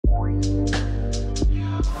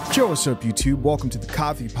Yo, what's up, YouTube? Welcome to the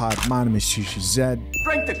Coffee Pod. My name is Shisha Zed.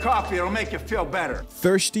 Drink the coffee, it'll make you feel better.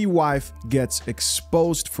 Thirsty wife gets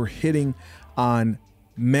exposed for hitting on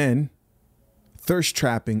men, thirst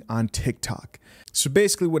trapping on TikTok. So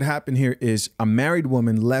basically what happened here is a married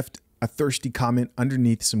woman left a thirsty comment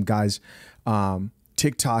underneath some guy's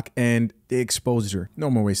TikTok and they exposed her. No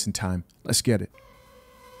more wasting time. Let's get it.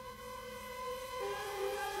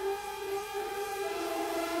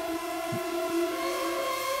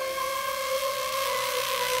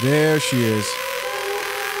 There she is.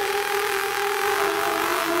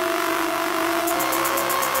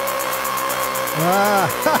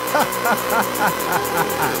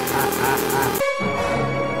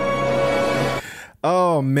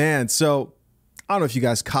 Oh man, so I don't know if you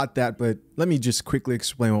guys caught that, but let me just quickly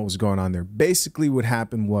explain what was going on there. Basically what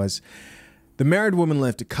happened was the married woman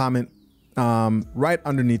left a comment right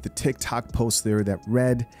underneath the TikTok post there that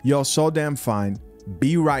read, "Yo, so damn fine.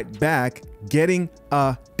 Be right back. Getting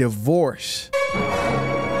a divorce."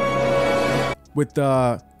 With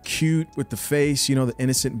the cute, with the face, you know, the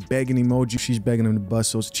innocent begging emoji. She's begging him to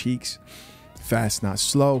bust those cheeks. Fast, not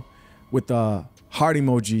slow. With the heart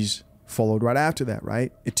emojis followed right after that,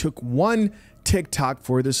 right? It took one TikTok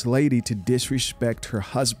for this lady to disrespect her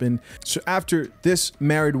husband. So after this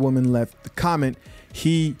married woman left the comment,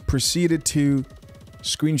 he proceeded to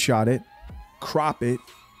screenshot it, crop it,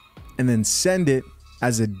 and then send it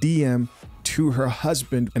as a DM to her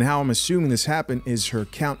husband. And how I'm assuming this happened is her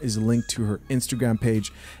account is linked to her Instagram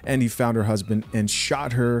page, and he found her husband and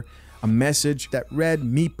shot her a message that read,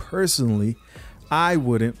 "Me personally, I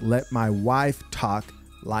wouldn't let my wife talk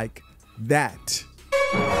like that."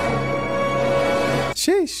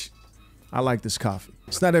 Sheesh. I like this coffee.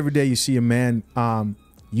 It's not every day you see a man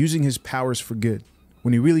using his powers for good.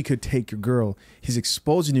 When he really could take your girl, he's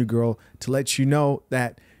exposing your girl to let you know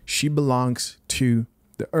that she belongs to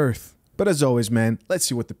the earth. But as always, man, let's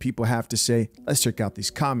see what the people have to say. Let's check out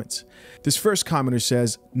these comments. This first commenter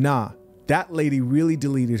says, "Nah, that lady really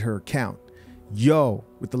deleted her account. Yo,"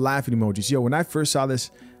 with the laughing emojis. "Yo, when I first saw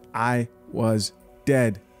this, I was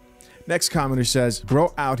dead." Next commenter says,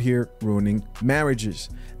 "Bro out here ruining marriages."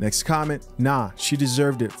 Next comment, "Nah, she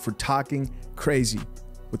deserved it for talking crazy,"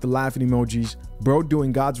 with the laughing emojis. "Bro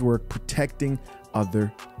doing God's work, protecting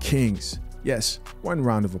other kings." Yes, one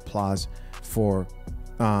round of applause for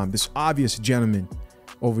this obvious gentleman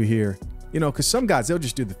over here. You know, because some guys, they'll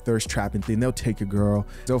just do the thirst trapping thing. They'll take a girl,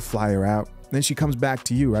 they'll fly her out. Then she comes back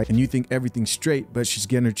to you, right? And you think everything's straight, but she's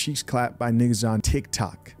getting her cheeks clapped by niggas on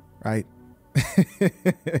TikTok, right?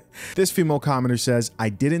 This female commenter says, "I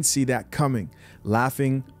didn't see that coming.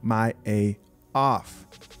 Laughing my A off."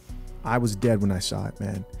 I was dead when I saw it,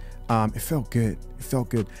 man. It felt good. It felt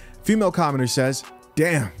good. Female commenter says,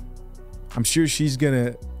 "Damn. I'm sure she's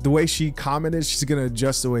gonna, the way she commented, she's gonna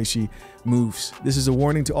adjust the way she moves. This is a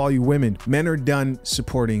warning to all you women. Men are done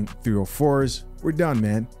supporting 304s. We're done,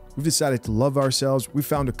 man. We've decided to love ourselves. We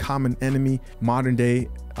found a common enemy, modern day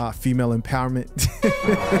female empowerment.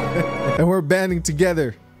 And we're banding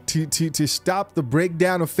together to stop the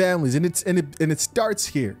breakdown of families. And it starts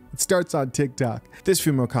here. It starts on TikTok." This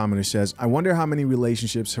female commenter says, "I wonder how many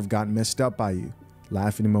relationships have gotten messed up by you."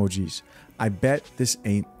 Laughing emojis. "I bet this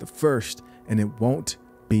ain't the first, and it won't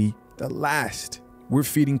be the last." We're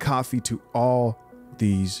feeding coffee to all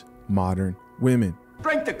these modern women.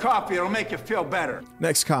 Drink the coffee, it'll make you feel better.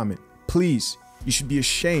 Next comment, "Please, you should be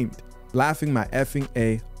ashamed. Laughing my effing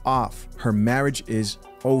A off. Her marriage is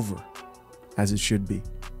over." As it should be.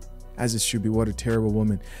 As it should be. What a terrible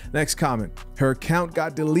woman. Next comment, "Her account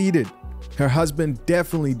got deleted. Her husband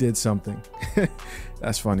definitely did something."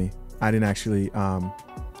 That's funny. I didn't actually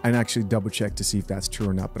double check to see if that's true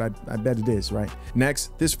or not, but I bet it is, right?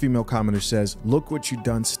 Next, this female commenter says, "Look what you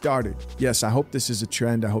done started." Yes, I hope this is a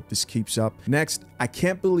trend. I hope this keeps up. Next, "I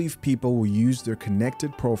can't believe people will use their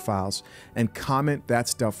connected profiles and comment that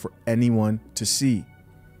stuff for anyone to see."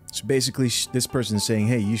 So basically, this person is saying,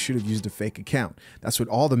 hey, you should have used a fake account. That's what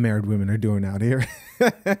all the married women are doing out here.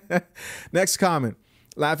 Next comment,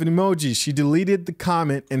 laughing emoji. "She deleted the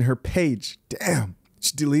comment in her page." Damn.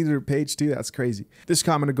 She deleted her page too. That's crazy. This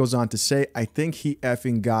commenter goes on to say, "I think he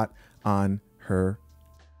effing got on her."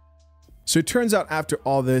 So it turns out after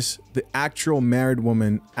all this, the actual married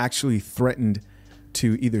woman actually threatened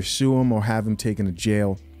to either sue him or have him taken to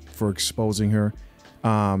jail for exposing her.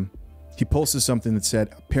 He posted something that said,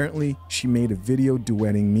 "Apparently she made a video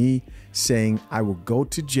duetting me saying I will go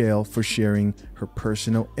to jail for sharing her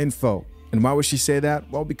personal info." And why would she say that?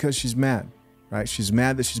 Well, because she's mad, right? She's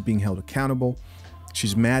mad that she's being held accountable.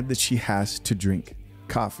 She's mad that she has to drink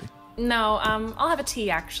coffee. No, I'll have a tea,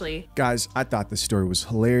 actually. Guys, I thought this story was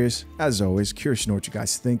hilarious. As always, curious to know what you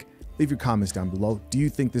guys think. Leave your comments down below. Do you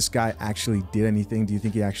think this guy actually did anything? Do you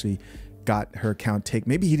think he actually got her account taken?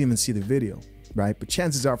 Maybe he didn't even see the video, right? But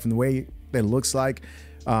chances are, from the way that it looks like,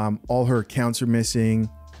 all her accounts are missing,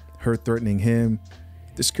 her threatening him.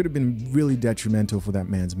 This could have been really detrimental for that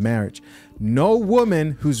man's marriage. No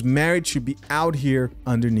woman who's married should be out here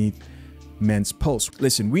underneath men's posts.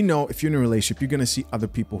 Listen, we know if you're in a relationship, you're gonna see other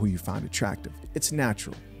people who you find attractive. It's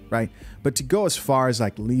natural, right? But to go as far as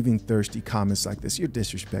like leaving thirsty comments like this, you're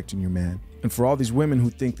disrespecting your man. And for all these women who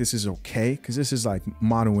think this is okay, because this is like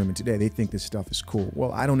modern women today, they think this stuff is cool.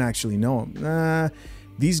 Well, I don't actually know them. Nah,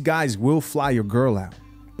 these guys will fly your girl out,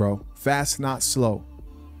 bro. Fast, not slow,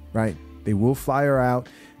 right? They will fly her out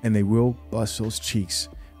and they will bust those cheeks.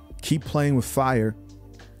 Keep playing with fire.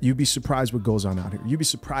 You'd be surprised what goes on out here. You'd be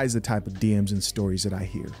surprised the type of DMs and stories that I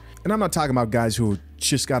hear. And I'm not talking about guys who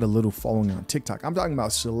just got a little following on TikTok. I'm talking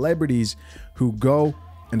about celebrities who go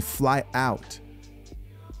and fly out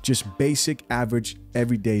just basic, average,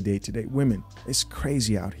 everyday, day-to-day women. It's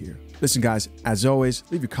crazy out here. Listen, guys, as always,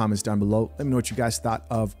 leave your comments down below. Let me know what you guys thought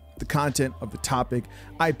of the content of the topic.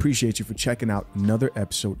 I appreciate you for checking out another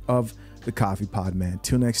episode of The Coffee Pod, man.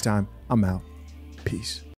 Till next time, I'm out.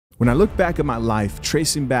 Peace. When I look back at my life,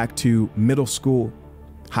 tracing back to middle school,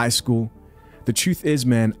 high school, the truth is,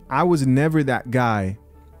 man, I was never that guy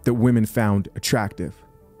that women found attractive.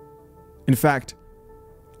 In fact,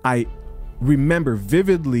 I remember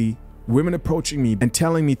vividly women approaching me and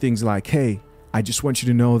telling me things like, hey, I just want you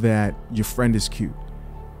to know that your friend is cute.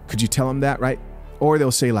 Could you tell him that, right? Or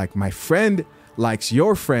they'll say like, my friend likes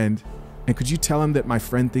your friend. And could you tell him that my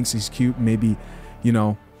friend thinks he's cute? Maybe, you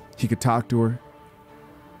know, he could talk to her.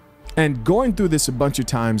 And going through this a bunch of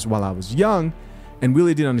times while I was young and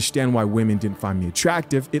really didn't understand why women didn't find me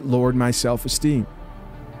attractive, it lowered my self-esteem.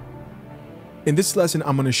 In this lesson,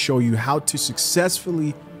 I'm going to show you how to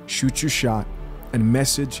successfully shoot your shot and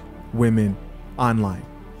message women online.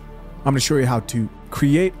 I'm going to show you how to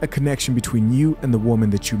create a connection between you and the woman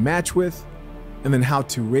that you match with, and then how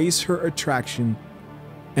to raise her attraction,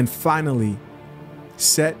 and finally,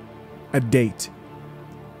 set a date.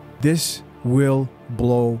 This will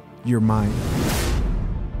blow your mind.